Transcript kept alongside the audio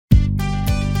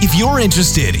If you're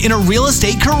interested in a real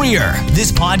estate career,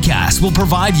 this podcast will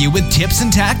provide you with tips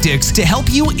and tactics to help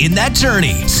you in that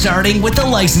journey, starting with the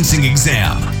licensing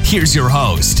exam. Here's your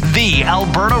host, the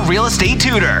Alberta Real Estate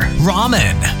Tutor,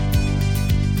 Raman.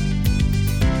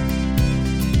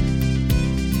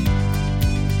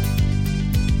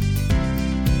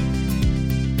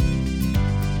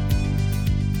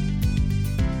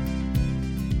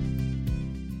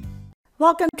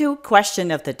 Welcome to Question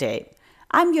of the Day.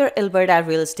 I'm your Alberta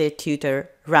Real Estate Tutor,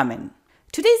 Raman.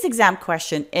 Today's exam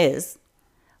question is,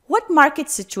 what market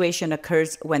situation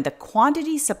occurs when the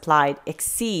quantity supplied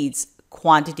exceeds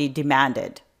quantity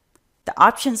demanded? The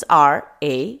options are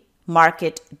A,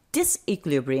 market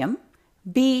disequilibrium,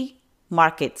 B,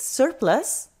 market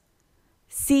surplus,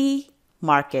 C,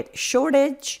 market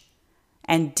shortage,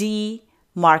 and D,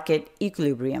 market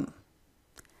equilibrium.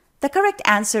 The correct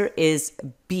answer is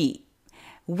B.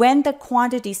 When the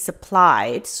quantity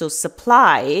supplied, so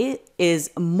supply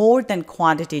is more than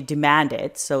quantity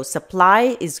demanded, so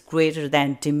supply is greater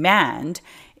than demand,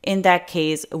 in that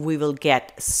case, we will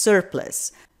get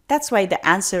surplus. That's why the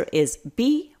answer is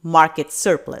B, market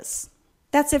surplus.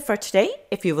 That's it for today.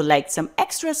 If you would like some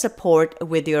extra support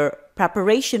with your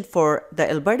preparation for the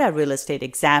Alberta Real Estate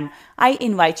exam, I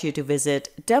invite you to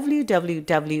visit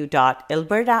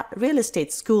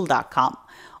www.albertarealestateschool.com.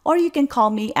 or you can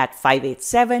call me at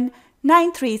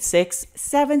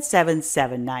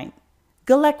 587-936-7779.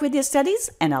 Good luck with your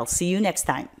studies, and I'll see you next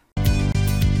time.